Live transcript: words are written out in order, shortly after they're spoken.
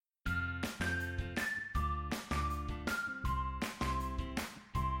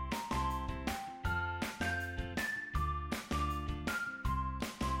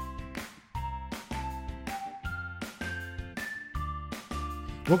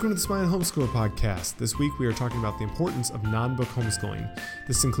Welcome to the Smile Homeschooler podcast. This week we are talking about the importance of non-book homeschooling.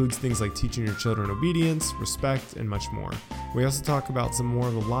 This includes things like teaching your children obedience, respect, and much more. We also talk about some more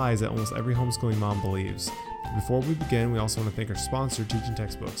of the lies that almost every homeschooling mom believes. Before we begin, we also want to thank our sponsor, Teaching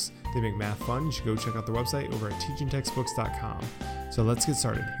Textbooks. They make math fun. You should go check out their website over at teachingtextbooks.com. So let's get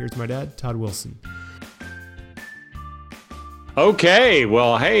started. Here's my dad, Todd Wilson. Okay,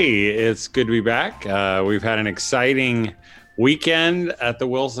 well, hey, it's good to be back. We've had an exciting weekend at the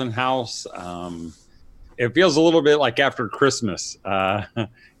Wilson house. It feels a little bit like after Christmas, kind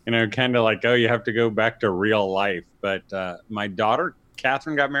of like, oh, you have to go back to real life. But my daughter,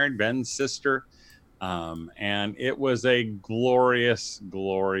 Catherine, got married, Ben's sister, and it was a glorious,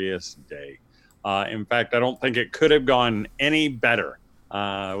 glorious day. In fact, I don't think it could have gone any better.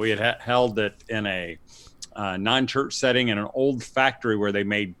 We had held it in a non-church setting in an old factory where they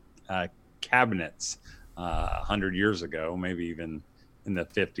made cabinets 100 years ago, maybe even in the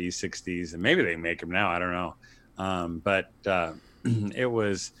 50s, 60s, and maybe they make them now. I don't know. But it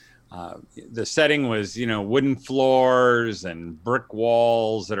was, the setting was, wooden floors and brick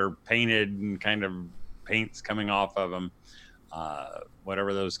walls that are painted and kind of paints coming off of them.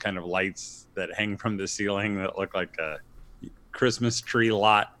 Whatever those kind of lights that hang from the ceiling that look like a Christmas tree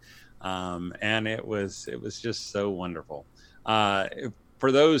lot. And it was just so wonderful.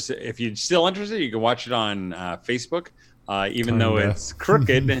 For those, if you're still interested, you can watch it on Facebook, even though it's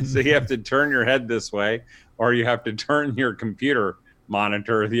crooked. And so you have to turn your head this way, or you have to turn your computer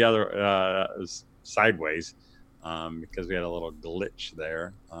monitor the other sideways, because we had a little glitch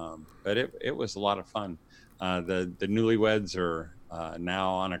there. But it was a lot of fun. The newlyweds are now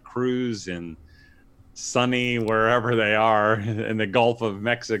on a cruise in sunny wherever they are in the Gulf of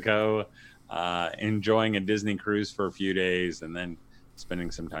Mexico, enjoying a Disney cruise for a few days, and then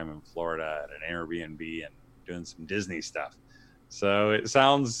spending some time in Florida at an Airbnb and doing some Disney stuff. So it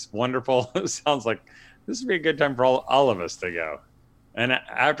sounds wonderful. It sounds like this would be a good time for all of us to go. And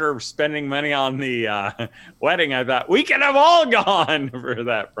after spending money on the wedding, I thought we could have all gone for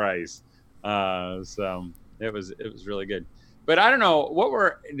that price. So it was really good. But I don't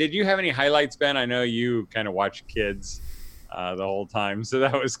know, did you have any highlights, Ben? I know you kind of watch kids the whole time. So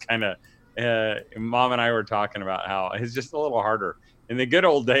that was kind of, Mom and I were talking about how it's just a little harder. In the good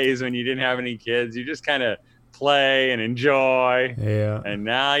old days when you didn't have any kids, you just kind of play and enjoy. Yeah. And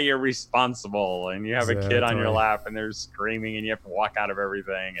now you're responsible and you have a kid on your lap and they're screaming and you have to walk out of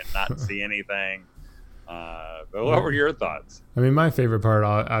everything and not see anything. But what were your thoughts? I mean, my favorite part,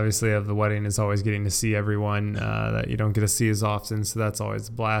 obviously, of the wedding is always getting to see everyone that you don't get to see as often. So that's always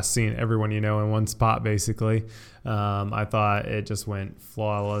a blast, seeing everyone in one spot, basically. I thought it just went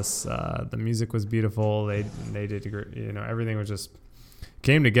flawless. The music was beautiful. They did, everything was just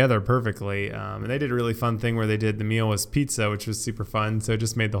came together perfectly. And they did a really fun thing where they did the meal was pizza, which was super fun. So it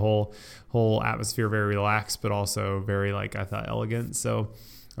just made the whole atmosphere very relaxed, but also very, I thought, elegant. So,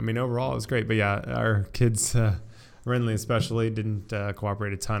 I mean, overall, it was great. But yeah, our kids, Renly especially, didn't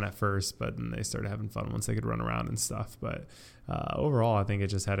cooperate a ton at first, but then they started having fun once they could run around and stuff. But overall, I think it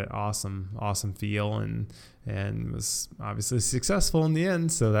just had an awesome feel and was obviously successful in the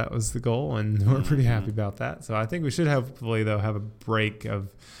end. So that was the goal, and we're pretty happy about that. So I think we should hopefully, though, have a break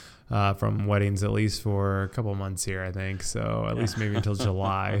from weddings at least for a couple of months here, I think. So at least maybe until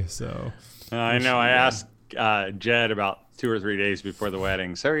July. So I know I asked Jed about 2 or 3 days before the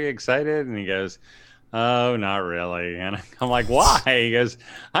wedding, so are you excited? And he goes, oh, not really. And I'm like, why? He goes,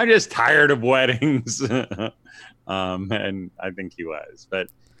 I'm just tired of weddings. And I think he was, but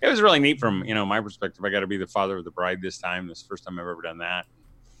it was really neat from, my perspective. I got to be the father of the bride this time. This is the first time I've ever done that.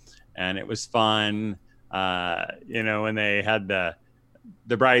 And it was fun. When they had the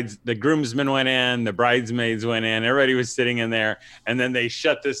groomsmen went in, the bridesmaids went in, everybody was sitting in there. And then they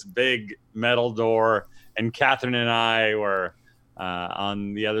shut this big metal door, and Catherine and I were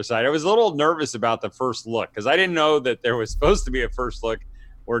on the other side. I was a little nervous about the first look because I didn't know that there was supposed to be a first look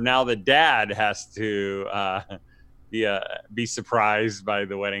where now the dad has to be surprised by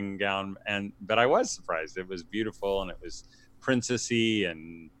the wedding gown. But I was surprised. It was beautiful and it was princessy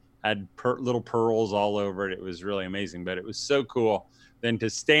and had little pearls all over it. It was really amazing, but it was so cool then to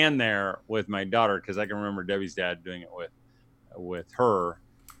stand there with my daughter, because I can remember Debbie's dad doing it with her.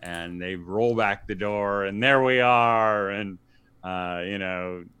 And they roll back the door, and there we are. And,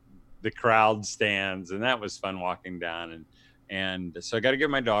 the crowd stands, and that was fun walking down. And so I got to give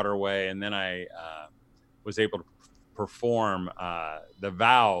my daughter away. And then I was able to perform the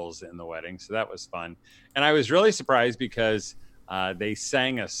vows in the wedding. So that was fun. And I was really surprised because they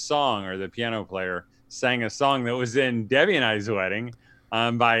sang a song, or the piano player sang a song that was in Debbie and I's wedding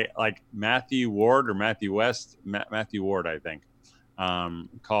by Matthew Ward, I think.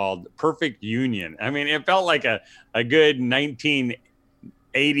 called Perfect Union. I mean, it felt like a good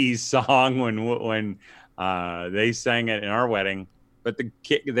 1980s song when they sang it in our wedding. But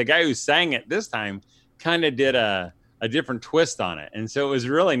the guy who sang it this time kind of did a different twist on it. And so it was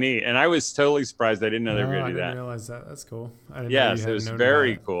really neat. And I was totally surprised. I didn't know they were Oh, going I to do didn't that. realize that. That's cool. I didn't know you Yes, it hadn't was known about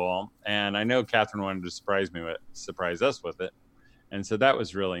very it. cool. And I know Catherine wanted to surprise us with it. And so that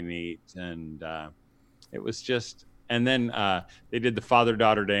was really neat. And it was just, and then they did the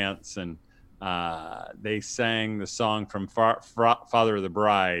father-daughter dance, and they sang the song from Father of the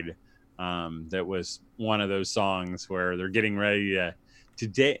Bride. That was one of those songs where they're getting ready to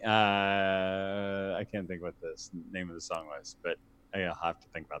I can't think what the name of the song was, but I'll have to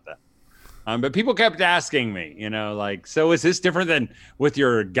think about that. But people kept asking me, like, so is this different than with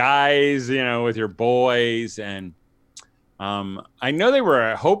your guys, with your boys? And I know they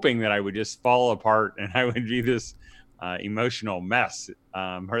were hoping that I would just fall apart and I would be this emotional mess,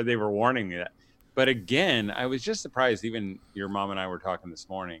 or they were warning me that. But again, I was just surprised. Even your mom and I were talking this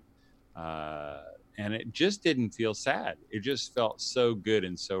morning, and it just didn't feel sad. It just felt so good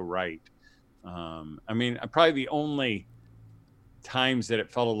and so right. I mean, probably the only times that it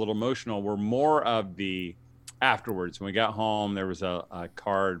felt a little emotional were more of the afterwards. When we got home, there was a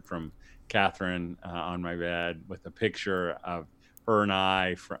card from Catherine on my bed with a picture of her and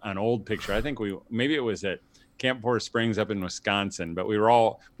I, an old picture. I think maybe it was at Camp Forest Springs up in Wisconsin, but we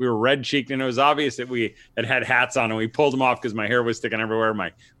were red cheeked, and it was obvious that we had hats on, and we pulled them off because my hair was sticking everywhere.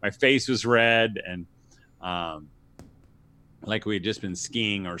 My face was red, and like we had just been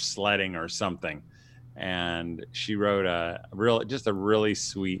skiing or sledding or something. And she wrote just a really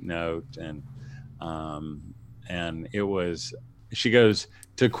sweet note, and it was, she goes,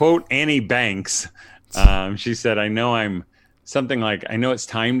 to quote Annie Banks, she said, I know it's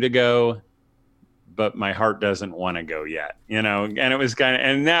time to go, but my heart doesn't want to go yet, and it was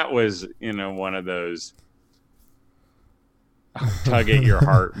and that was, one of those tug at your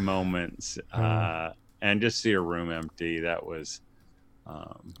heart moments, and just see her room empty. That was,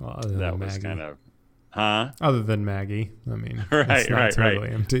 that was kind of, Other than Maggie, I mean, right, it's not right, totally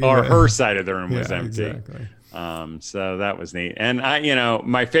right. empty. Or her side of the room was empty. Exactly. So that was neat. And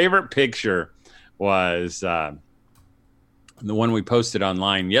my favorite picture was the one we posted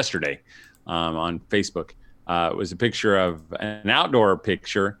online yesterday on Facebook. It was a picture of an outdoor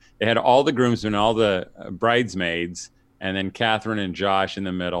picture. It had all the groomsmen, all the bridesmaids, and then Catherine and Josh in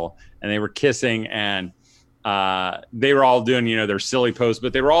the middle, and they were kissing, and they were all doing, their silly pose,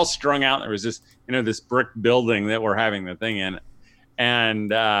 but they were all strung out. There was this, this brick building that we're having the thing in.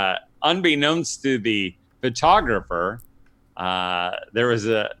 And unbeknownst to the photographer, there was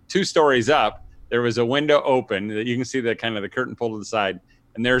 2 stories up. There was a window open that you can see the kind of the curtain pulled to the side.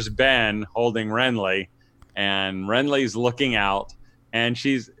 And there's Ben holding Renly, and Renly's looking out, and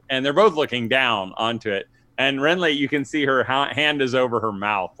they're both looking down onto it. And Renly, you can see her hand is over her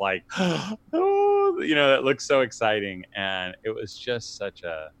mouth, like, oh, that looks so exciting. And it was just such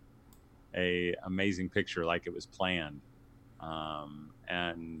a amazing picture, like it was planned. I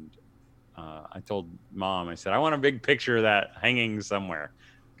told Mom, I said, I want a big picture of that hanging somewhere,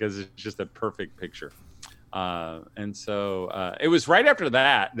 because it's just a perfect picture. And so it was right after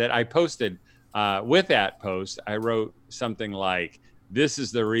that I posted, with that post, I wrote something like, this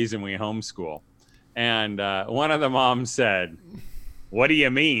is the reason we homeschool. And one of the moms said, what do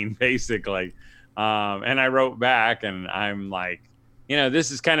you mean, basically? And I wrote back, and I'm like,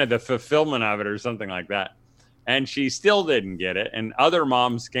 this is kind of the fulfillment of it, or something like that. And she still didn't get it. And other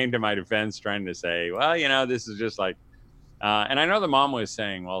moms came to my defense trying to say, well, this is just like, and I know the mom was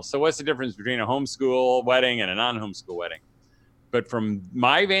saying, well, so what's the difference between a homeschool wedding and a non-homeschool wedding? But from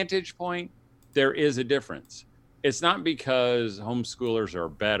my vantage point, there is a difference. It's not because homeschoolers are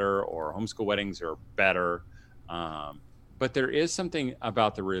better or homeschool weddings are better, but there is something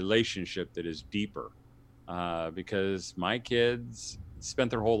about the relationship that is deeper, because my kids spent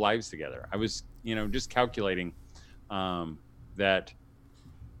their whole lives together. I was, just calculating that,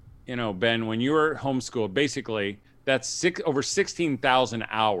 Ben, when you were homeschooled, basically that's over 16,000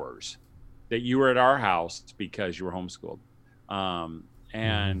 hours that you were at our house because you were homeschooled. And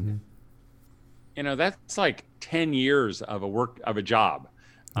that's like 10 years of a job.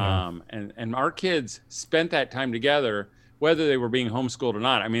 Yeah. And our kids spent that time together, whether they were being homeschooled or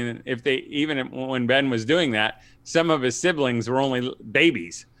not. I mean, even when Ben was doing that, some of his siblings were only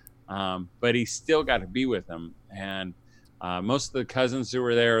babies, but he still got to be with them. And most of the cousins who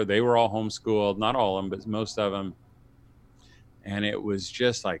were there, they were all homeschooled, not all of them, but most of them. And it was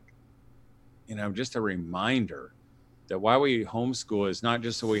just like, just a reminder that why we homeschool is not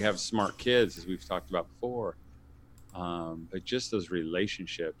just so we have smart kids, as we've talked about before, but just those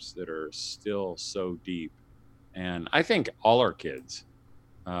relationships that are still so deep. And I think all our kids,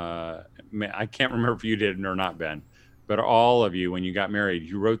 I can't remember if you did or not, Ben, but all of you, when you got married,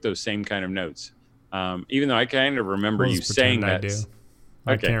 you wrote those same kind of notes. Even though I kind of remember We'll you just pretend saying I that. do.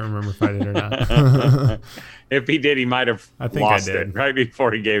 I Okay. can't remember if I did or not. If he did, he might have I think I lost did. it right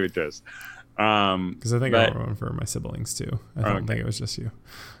before he gave it to us. Because I think I wrote one for my siblings too. I don't think it was just you.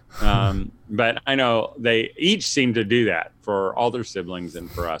 But I know they each seem to do that for all their siblings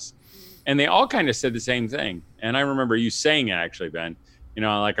and for us. And they all kind of said the same thing. And I remember you saying it actually, Ben,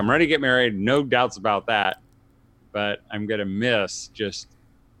 like, I'm ready to get married. No doubts about that. But I'm going to miss just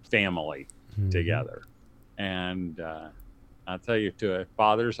family together. And I'll tell you, to a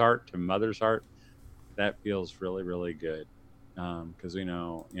father's heart, to mother's heart, that feels really, really good. Because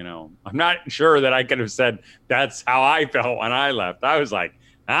I'm not sure that I could have said that's how I felt when I left. I was like,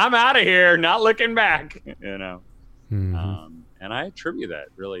 I'm out of here, not looking back, And I attribute that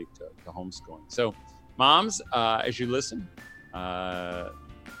really to homeschooling. So, moms, as you listen, you're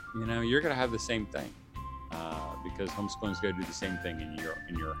going to have the same thing because homeschooling is going to do the same thing in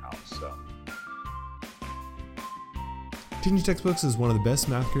your house. So. Teaching Textbooks is one of the best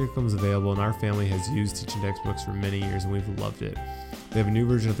math curriculums available, and our family has used Teaching Textbooks for many years, and we've loved it. They have a new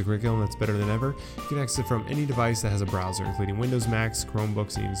version of the curriculum that's better than ever. You can access it from any device that has a browser, including Windows, Macs,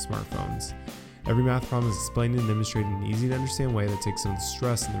 Chromebooks, and even smartphones. Every math problem is explained and demonstrated in an easy-to-understand way that takes some of the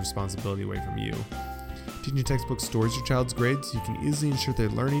stress and the responsibility away from you. Teaching Textbooks stores your child's grades so you can easily ensure they're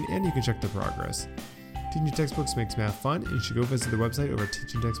learning, and you can check their progress. Teaching Textbooks makes math fun, and you should go visit their website over at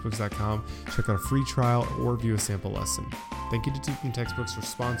teachingtextbooks.com, check out a free trial, or view a sample lesson. Thank you to Teaching Textbooks for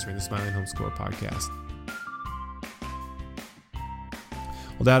sponsoring the Smiling Homeschooler podcast.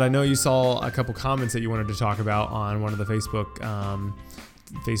 Well, Dad, I know you saw a couple comments that you wanted to talk about on one of the Facebook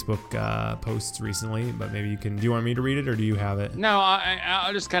posts recently, but maybe do you want me to read it, or do you have it? No,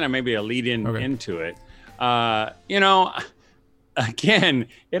 I'll just kind of maybe a lead into it. Again,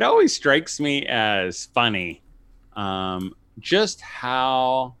 it always strikes me as funny, just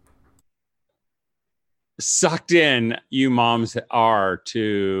how sucked in you moms are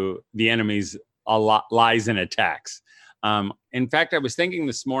to the enemy's lies and attacks. In fact, I was thinking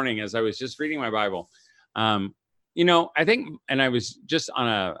this morning as I was just reading my Bible, I think, and I was just on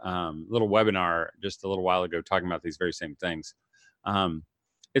a little webinar just a little while ago talking about these very same things.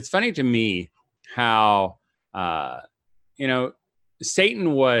 It's funny to me how,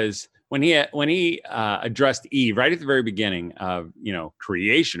 Satan was, when he addressed Eve right at the very beginning of,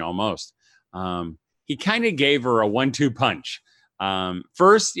 creation almost, he kind of gave her a 1-2 punch.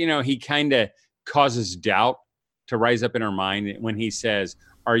 First, he kind of causes doubt to rise up in her mind when he says,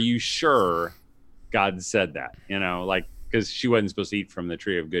 "Are you sure God said that?" Because she wasn't supposed to eat from the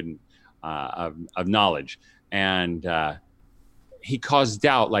tree of good of knowledge, and he caused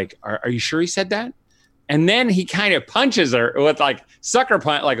doubt. Like, are you sure he said that? And then he kind of punches her with like sucker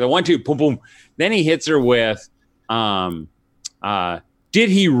punch, like the 1-2, boom, boom. Then he hits her with, did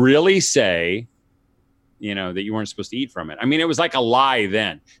he really say, that you weren't supposed to eat from it? I mean, it was like a lie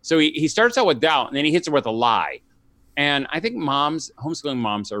then. So he starts out with doubt, and then he hits her with a lie. And I think homeschooling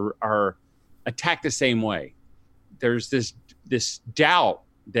moms are attacked the same way. There's this doubt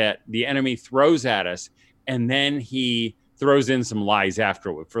that the enemy throws at us, and then he throws in some lies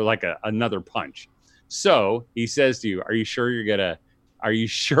afterward for like another punch. So he says to you, are you sure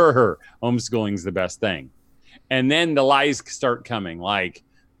homeschooling's the best thing? And then the lies start coming, like,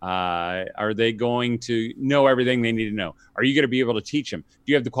 are they going to know everything they need to know? Are you going to be able to teach them? Do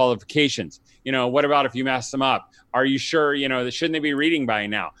you have the qualifications? What about if you mess them up? Are you sure, shouldn't they be reading by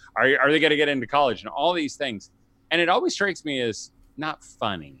now? Are they going to get into college? And all these things. And it always strikes me as not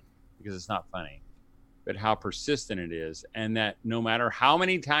funny, because it's not funny, but how persistent it is. And that no matter how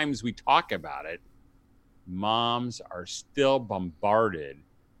many times we talk about it, moms are still bombarded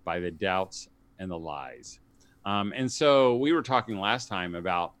by the doubts and the lies. And so we were talking last time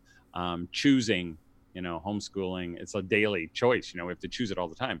about choosing, homeschooling. It's a daily choice. We have to choose it all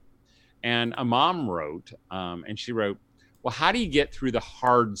the time. And a mom wrote, and she wrote, well, how do you get through the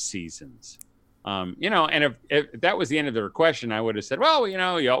hard seasons? And if that was the end of their question, I would have said, well,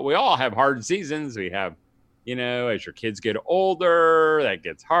 we all have hard seasons. We have, as your kids get older, that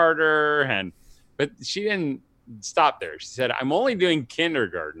gets harder. But she didn't stop there. She said, I'm only doing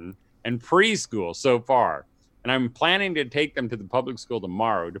kindergarten and preschool so far, and I'm planning to take them to the public school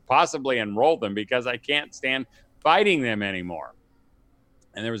tomorrow to possibly enroll them because I can't stand fighting them anymore.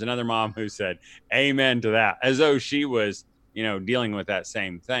 And there was another mom who said, amen to that, as though she was, dealing with that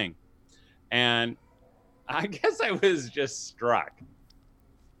same thing. And I guess I was just struck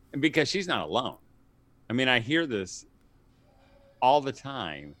because she's not alone. I mean, I hear this all the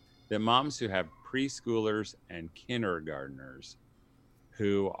time, that moms who have preschoolers and kindergartners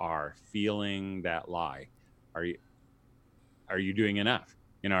who are feeling that lie. Are you are you doing enough?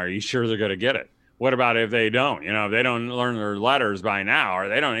 Are you sure they're going to get it? What about if they don't? If they don't learn their letters by now, or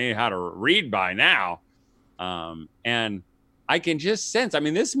they don't know how to read by now? And I can just sense. I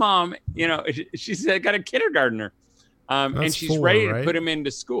mean, this mom, she's got a kindergartner, and That's she's 4, ready to put right? him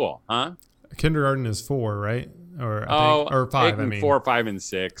into school, huh? Kindergarten is 4, right? Or I think, Oh, or it 5. I can mean, 4, 5, and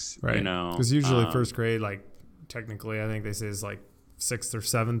 6. right? Because usually first grade, like technically, I think they say is like sixth or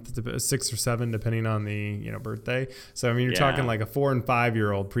seventh, 6 or 7, depending on the birthday. So I mean, you're talking like a 4 and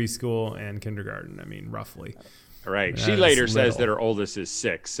 5-year-old preschool and kindergarten. I mean, roughly. Right. That She is later says little. that her oldest is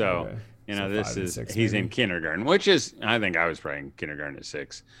 6. So, Okay. So this 5 and is 6 he's maybe. in kindergarten, which is, I think I was probably in kindergarten at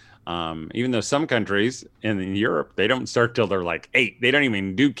 6. Even though some countries in Europe, they don't start till they're like 8. They don't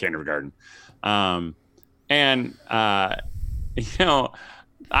even do kindergarten. And I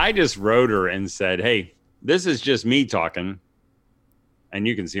just wrote her and said, "Hey, this is just me talking." And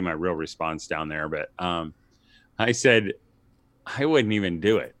you can see my real response down there. But I said, I wouldn't even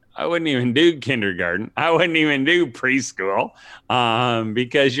do it. I wouldn't even do kindergarten. I wouldn't even do preschool,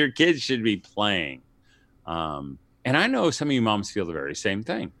 because your kids should be playing. And I know some of you moms feel the very same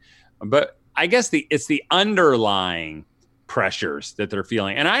thing. But I guess it's the underlying pressures that they're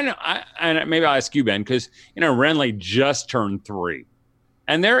feeling. And I know, and maybe I'll ask you, Ben, because, Renly just turned 3.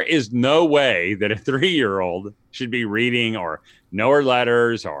 And there is no way that a 3-year-old should be reading or know her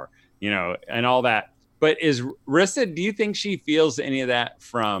letters or, and all that. But is Rissa, do you think she feels any of that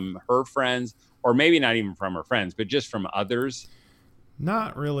from her friends, or maybe not even from her friends, but just from others?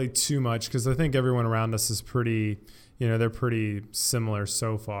 Not really too much, because I think everyone around us is pretty, they're pretty similar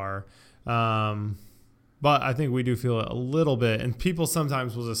so far. But I think we do feel it a little bit. And people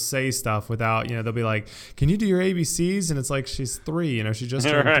sometimes will just say stuff without, they'll be like, can you do your ABCs? And it's like, she's 3, she just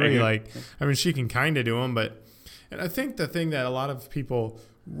turned Right. 3. Like, I mean, she can kind of do them. And I think the thing that a lot of people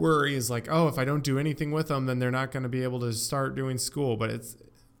worry is like, oh, if I don't do anything with them, then they're not going to be able to start doing school. But it's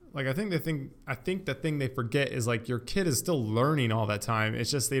like, I think the thing they forget is like, your kid is still learning all that time.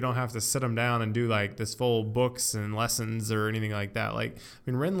 It's just they don't have to sit them down and do like this full books and lessons or anything like that. Like,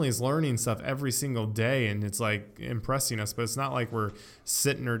 I mean, Renly's learning stuff every single day, and it's like impressing us. But it's not like we're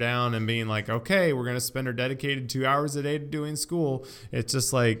sitting her down and being like, okay, we're gonna spend her dedicated 2 hours a day to doing school. It's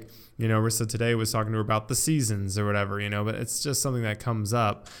just like, Rissa today was talking to her about the seasons or whatever, but it's just something that comes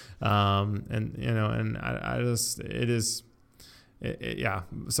up, and I just it is. Yeah,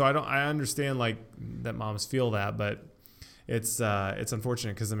 so I understand like that moms feel that, but it's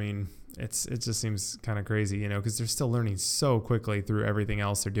unfortunate, because I mean it just seems kind of crazy, because they're still learning so quickly through everything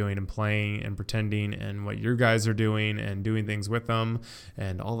else they're doing and playing and pretending, and what you guys are doing and doing things with them,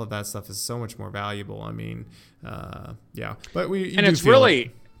 and all of that stuff is so much more valuable. I mean, yeah, but it's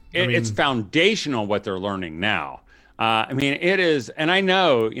really it's foundational what they're learning now. I mean, it is, and I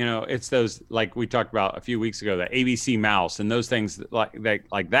know, it's those, like we talked about a few weeks ago, the ABC mouse and those things like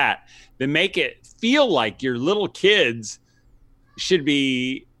that make it feel like your little kids should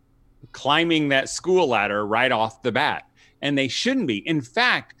be climbing that school ladder right off the bat. And they shouldn't be. In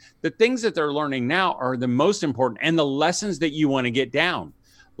fact, the things that they're learning now are the most important, and the lessons that you want to get down,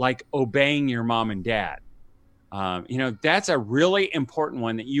 like obeying your mom and dad. That's a really important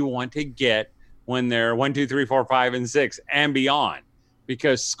one that you want to get when they're 1, 2, 3, 4, 5, and 6 and beyond,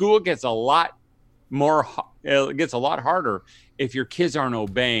 because school gets a lot harder if your kids aren't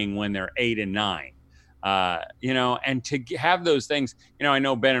obeying when they're 8 and 9. And to have those things, I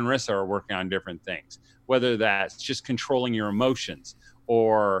know Ben and Rissa are working on different things, whether that's just controlling your emotions,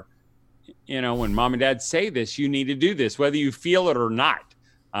 or, when mom and dad say this, you need to do this, whether you feel it or not.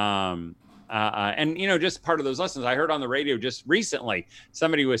 And just part of those lessons. I heard on the radio just recently,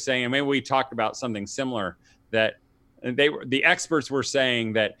 somebody was saying, and maybe we talked about something similar, that the experts were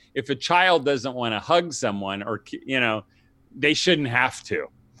saying that if a child doesn't want to hug someone, or they shouldn't have to.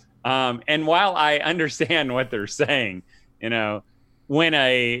 And while I understand what they're saying, when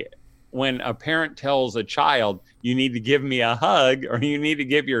a parent tells a child, you need to give me a hug, or you need to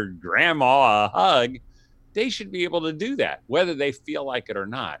give your grandma a hug, they should be able to do that, whether they feel like it or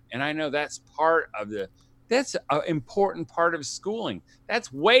not. And I know that's that's an important part of schooling.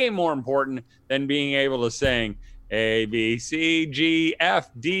 That's way more important than being able to sing A, B, C, G,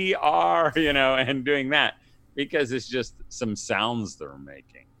 F, D, R, and doing that, because it's just some sounds they're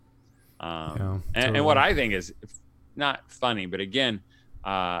making. Totally. And what I think is not funny, but again,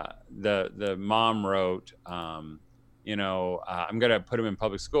 the mom wrote, I'm going to put them in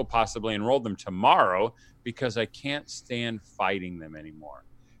public school, possibly enroll them tomorrow, because I can't stand fighting them anymore.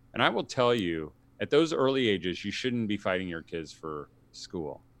 And I will tell you, at those early ages, you shouldn't be fighting your kids for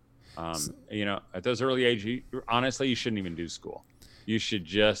school. At those early ages, honestly, you shouldn't even do school. You should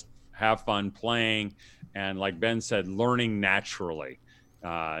just have fun playing. And like Ben said, learning naturally,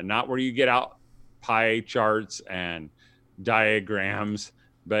 not where you get out pie charts and diagrams,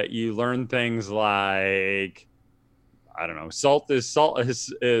 but you learn things like, I don't know, salt is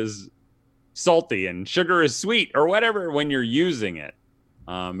salty and sugar is sweet or whatever when you're using it.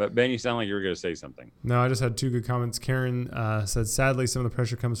 But Ben, you sound like you were going to say something. No, I just had two good comments. Karen said, sadly, some of the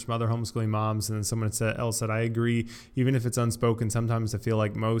pressure comes from other homeschooling moms. And then someone else said, I agree. Even if it's unspoken, sometimes I feel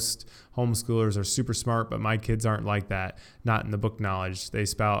like most homeschoolers are super smart, but my kids aren't like that. Not in the book knowledge. They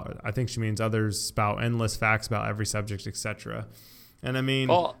spout, I think she means others spout endless facts about every subject, etc. And I mean...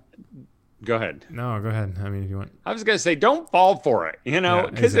 Well, go ahead. No, go ahead. I mean, if you want. I was going to say, don't fall for it,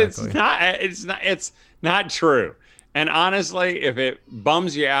 because exactly. it's not true. And honestly, if it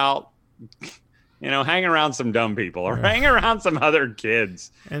bums you out, hang around some dumb people or hang around some other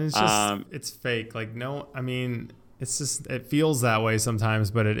kids. And it's just, it's fake. Like, no, I mean, it's just, it feels that way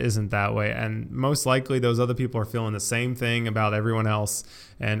sometimes, but it isn't that way. And most likely those other people are feeling the same thing about everyone else,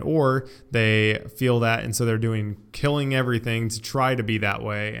 or they feel that. And so they're killing everything to try to be that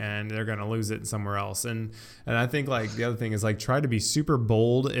way, and they're going to lose it somewhere else. And I think like the other thing is like, try to be super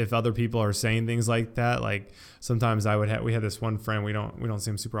bold if other people are saying things like that. Like sometimes we had this one friend, we don't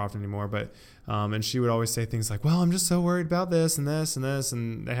see him super often anymore, but, and she would always say things like, well, I'm just so worried about this and this and this.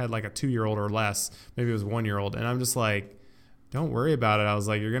 And they had like a 2-year-old or less, maybe it was 1-year-old. And I'm just like, don't worry about it. I was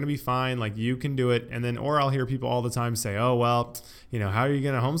like, you're going to be fine. Like you can do it. And then, or I'll hear people all the time say, oh, well, how are you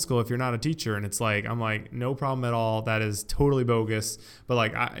going to homeschool if you're not a teacher? And it's like, I'm like, no problem at all. That is totally bogus. But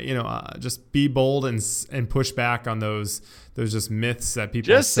like, just be bold and push back on those just myths that people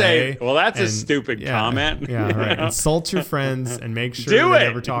just say. Well, that's a stupid comment. Yeah, right. Insult your friends and make sure they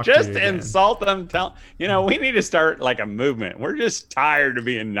never talk to you again. Just insult them. We need to start like a movement. We're just tired of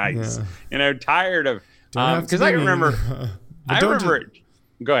being nice. Tired of, because I remember.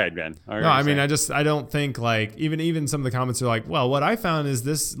 Go ahead, Ben. No, I mean, I don't think like even some of the comments are like, well, what I found is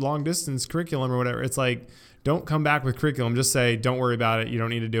this long distance curriculum or whatever. It's like, don't come back with curriculum. Just say, don't worry about it. You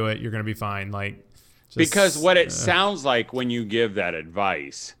don't need to do it. You're going to be fine. Like, because what it sounds like when you give that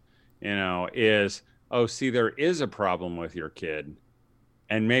advice, is, oh, see, there is a problem with your kid,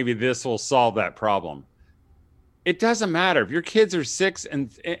 and maybe this will solve that problem. It doesn't matter if your kids are 6,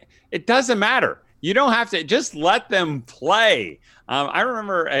 and it doesn't matter. You don't have to, just let them play. I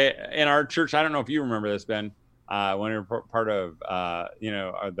remember in our church, I don't know if you remember this, Ben, when we were part of,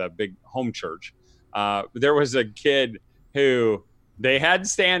 the big home church, there was a kid who they had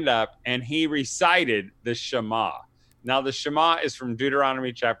stand up and he recited the Shema. Now the Shema is from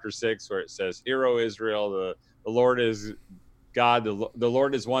Deuteronomy chapter 6, where it says, "Hear, O Israel, the Lord is God, the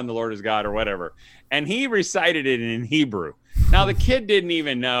Lord is one, the Lord is God," or whatever. And he recited it in Hebrew. Now the kid didn't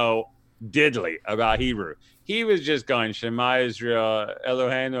even know diddly about Hebrew. He was just going, "Shema Israel,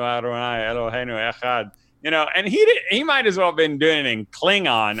 Eloheinu Adonai, Eloheinu Echad," and he might as well have been doing it in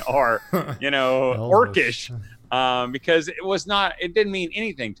Klingon or, Orcish, because it didn't mean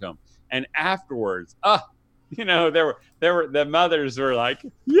anything to him. And afterwards, the mothers were like,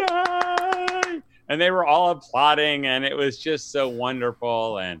 "Yay!" And they were all applauding, and it was just so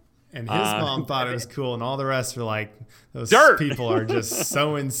wonderful. And his mom thought it was cool, and all the rest were like, those dirt. People are just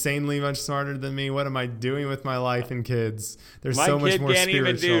so insanely much smarter than me. What am I doing with my life and kids? They're so much more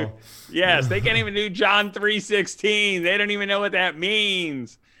spiritual. They can't even do John 3:16. They don't even know what that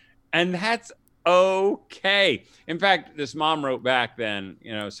means. And that's okay. In fact, this mom wrote back then,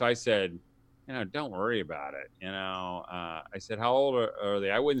 so I said, don't worry about it. I said, how old are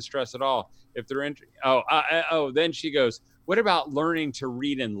they? I wouldn't stress at all if they're then she goes, what about learning to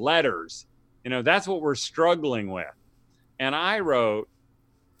read in letters? That's what we're struggling with. And I wrote,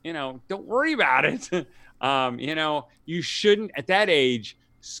 don't worry about it. You shouldn't, at that age,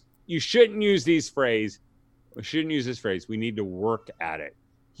 you shouldn't use this phrase. We need to work at it.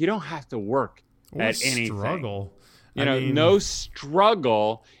 You don't have to work at anything. Struggle. No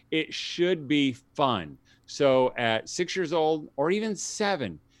struggle. It should be fun. So at 6 years old or even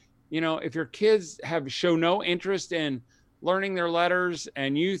 7, if your kids show no interest in learning their letters,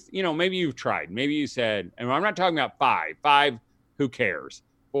 and maybe you've tried, maybe you said, and I'm not talking about 5, who cares?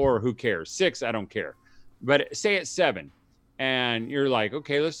 4, who cares? 6, I don't care. But say at 7 and you're like,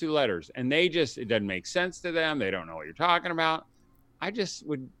 okay, let's do letters. And it doesn't make sense to them. They don't know what you're talking about. I just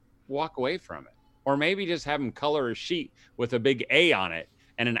would walk away from it. Or maybe just have them color a sheet with a big A on it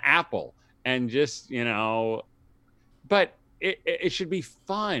and an apple, and just, but it should be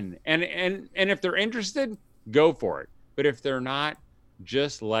fun. And if they're interested, go for it. But if they're not,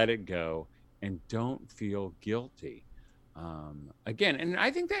 just let it go. and don't feel guilty. Again, and I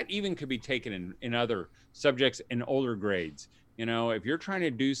think that even could be taken in other subjects in older grades. If you're trying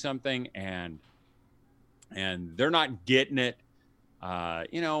to do something and they're not getting it,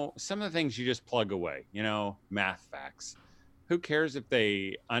 some of the things you just plug away, math facts. Who cares if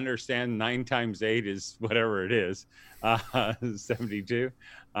they understand 9 times 8 is whatever it is, 72?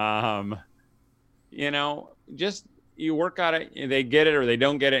 Um, just you work on it, they get it or they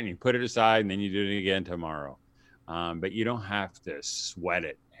don't get it, and you put it aside, and then you do it again tomorrow. But you don't have to sweat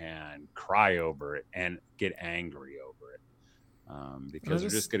it and cry over it and get angry over it, because they're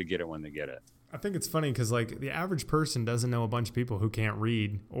just going to get it when they get it. I think it's funny because like the average person doesn't know a bunch of people who can't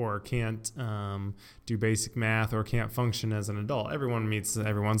read or can't do basic math or can't function as an adult. Everyone meets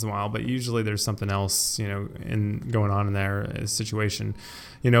every once in a while, but usually there's something else, going on in their situation,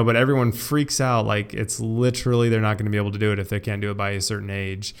 but everyone freaks out. Like it's literally, they're not going to be able to do it if they can't do it by a certain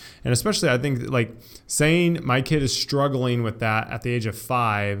age. And especially I think like saying my kid is struggling with that at the age of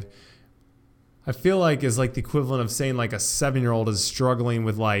 5, I feel like is like the equivalent of saying like a 7-year-old is struggling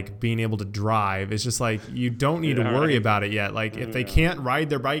with like being able to drive. It's just like, you don't need to worry about it yet. Like if they can't ride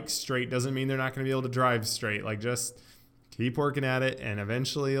their bike straight, doesn't mean they're not going to be able to drive straight. Like just keep working at it, and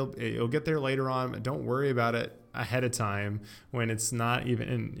eventually you'll get there later on. Don't worry about it ahead of time when it's not even,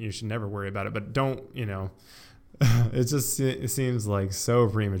 and you should never worry about it, but don't, it seems like so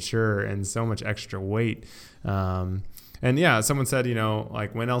premature and so much extra weight. And yeah, someone said,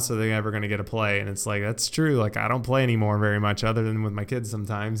 like, when else are they ever going to get to play? And it's like, that's true. Like, I don't play anymore very much other than with my kids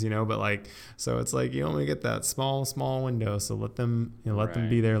sometimes, but like, so it's like, you only get that small window. So let them, let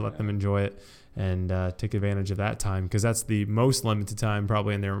them be there, let them enjoy it, and take advantage of that time. Cause that's the most limited time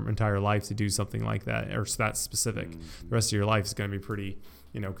probably in their entire life to do something like that, or that specific. The rest of your life is going to be pretty,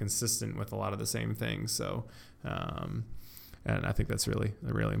 consistent with a lot of the same things. So, and I think that's really,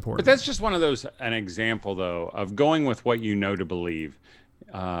 really important. But that's just one of those, an example, though, of going with what you know to believe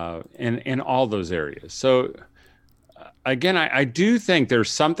in all those areas. So, again, I do think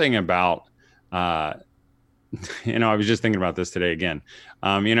there's something about, I was just thinking about this today again.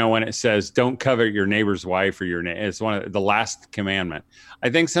 When it says, don't covet your neighbor's wife or it's one of the last commandment.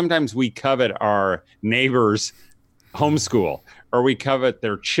 I think sometimes we covet our neighbor's homeschool, or we covet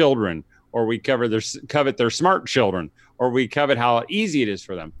their children, or we covet their smart children, or we covet how easy it is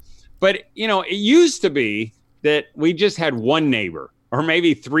for them. But, it used to be that we just had one neighbor or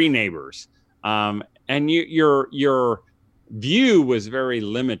maybe 3 neighbors. And your view was very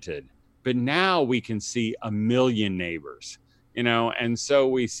limited. But now we can see a million neighbors, and so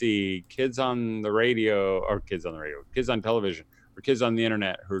we see kids on kids on television, or kids on the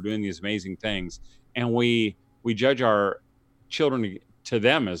internet who are doing these amazing things. And we judge our children to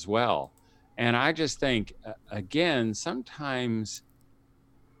them as well. And I just think, again, sometimes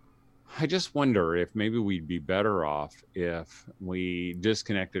I just wonder if maybe we'd be better off if we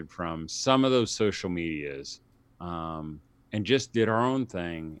disconnected from some of those social medias, and just did our own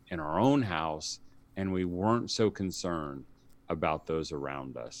thing in our own house, and we weren't so concerned about those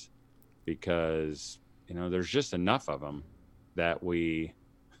around us, because, there's just enough of them that we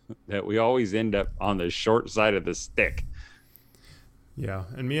always end up on the short side of the stick. Yeah,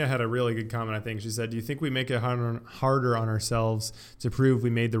 and Mia had a really good comment, I think. She said, do you think we make it harder on ourselves to prove we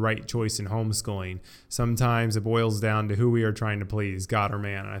made the right choice in homeschooling? Sometimes it boils down to who we are trying to please, God or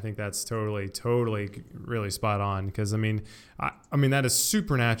man. And I think that's totally really spot on, because, I mean, that is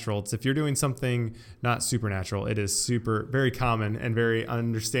supernatural. It's, if you're doing something not supernatural, it is very common and very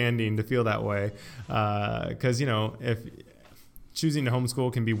understanding to feel that way. Because, if choosing to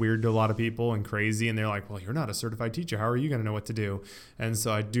homeschool can be weird to a lot of people and crazy, and they're like, well, you're not a certified teacher, how are you going to know what to do? And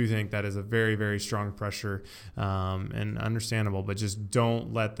so I do think that is a very, very strong pressure, and understandable, but just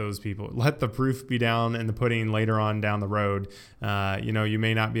don't let those people, let the proof be down in the pudding later on down the road. You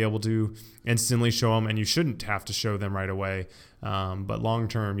may not be able to instantly show them, and you shouldn't have to show them right away. But long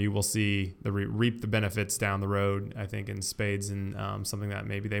term, you will see reap the benefits down the road, I think, in spades, and something that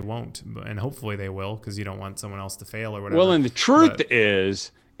maybe they won't, and hopefully they will, because you don't want someone else to fail or whatever. Well, and the truth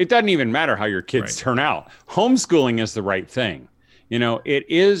is, it doesn't even matter how your kids turn out. Homeschooling is the right thing. It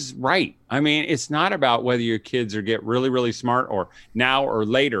is right. I mean, it's not about whether your kids get really, really smart or now or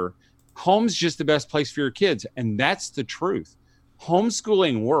later. Home's just the best place for your kids, and that's the truth.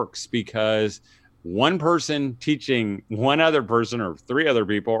 Homeschooling works because one person teaching one other person, or 3 other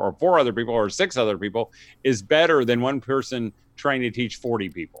people, or 4 other people, or 6 other people is better than one person trying to teach 40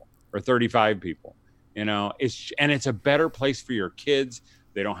 people or 35 people. It's a better place for your kids.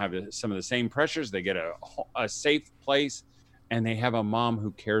 They don't have some of the same pressures. They get a safe place, and they have a mom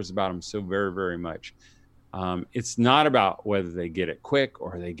who cares about them so very, very much. It's not about whether they get it quick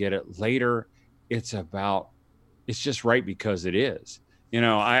or they get it later. it's just right because it is.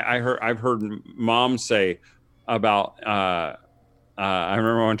 I've heard moms say about, I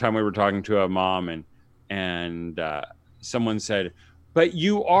remember one time we were talking to a mom and someone said, but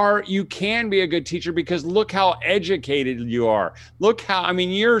you can be a good teacher because look how educated you are. Look how,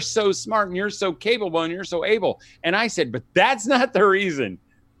 you're so smart and you're so capable and you're so able. And I said, but that's not the reason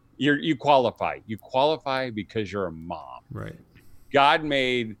you qualify. You qualify because you're a mom. Right. God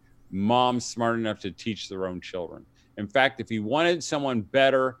made moms smart enough to teach their own children. In fact, if he wanted someone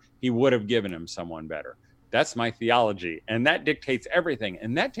better, he would have given him someone better. That's my theology. And that dictates everything.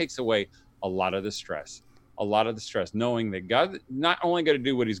 And that takes away a lot of the stress, knowing that God's not only going to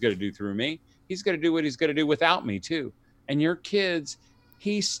do what he's going to do through me, he's going to do what he's going to do without me too. And your kids,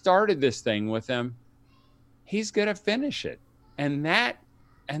 he started this thing with them. He's going to finish it. And that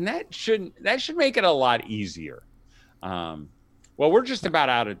should make it a lot easier. Well, we're just about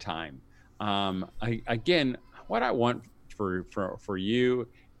out of time. Again, what I want for you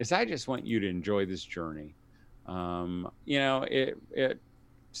is I just want you to enjoy this journey. It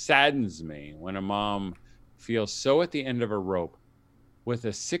saddens me when a mom feels so at the end of a rope with a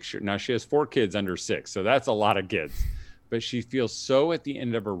 6-year. Now she has 4 kids under 6, so that's a lot of kids. But she feels so at the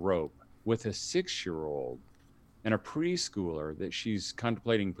end of a rope with a 6-year-old and a preschooler that she's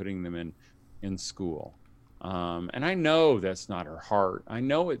contemplating putting them in school. And I know that's not her heart. I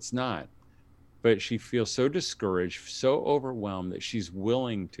know it's not. But she feels so discouraged, so overwhelmed that she's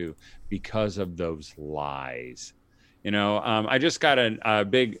willing to because of those lies. I just got a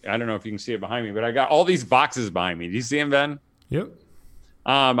big, I don't know if you can see it behind me, but I got all these boxes behind me. Do you see them, Ben? Yep.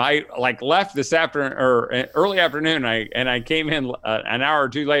 I left this afternoon or early afternoon, and I came in an hour or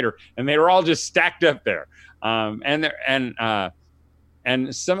two later, and they were all just stacked up there. And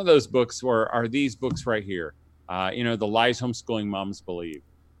some of those books are these books right here. The Lies Homeschooling Moms Believe.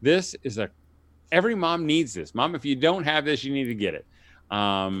 This is every mom needs this. Mom, if you don't have this, you need to get it.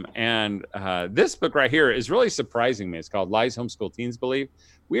 This book right here is really surprising me. It's called Lies Homeschool Teens Believe.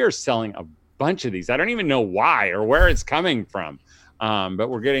 We are selling a bunch of these. I don't even know why or where it's coming from. But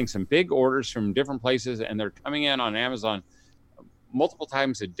we're getting some big orders from different places, and they're coming in on Amazon multiple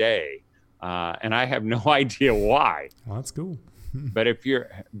times a day. And I have no idea why. Well, that's cool. But if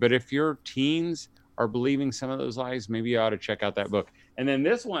your teens are believing some of those lies, maybe you ought to check out that book. And then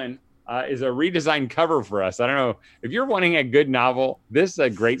this one is a redesigned cover for us. I don't know if you're wanting a good novel. This is a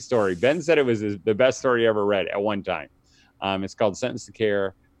great story. Ben said it was the best story he ever read at one time. It's called Sentenced to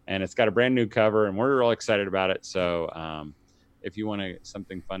Care, and it's got a brand new cover, and we're real excited about it. So if you want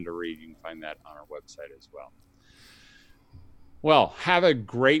something fun to read, you can find that on our website as well. Well, have a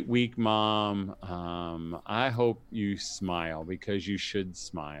great week, Mom. I hope you smile because you should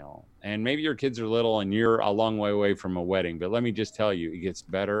smile. And maybe your kids are little and you're a long way away from a wedding, but let me just tell you, it gets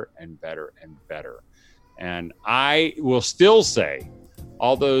better and better and better. And I will still say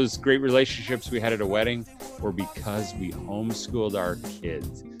all those great relationships we had at a wedding were because we homeschooled our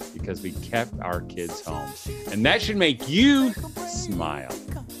kids, because we kept our kids home. And that should make you smile.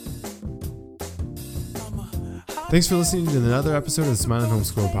 Thanks for listening to another episode of the Smiling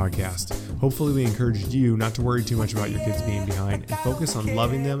Homeschooler podcast. Hopefully we encouraged you not to worry too much about your kids being behind and focus on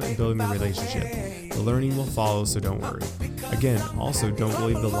loving them and building the relationship. The learning will follow, so don't worry. Again, also don't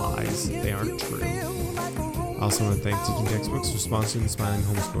believe the lies. They aren't true. I also want to thank Teaching Textbooks for sponsoring the Smiling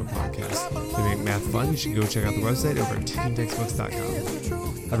Homeschooler podcast. They make math fun. You should go check out the website over at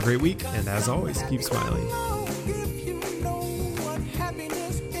teachingtextbooks.com. Have a great week, and as always, keep smiling.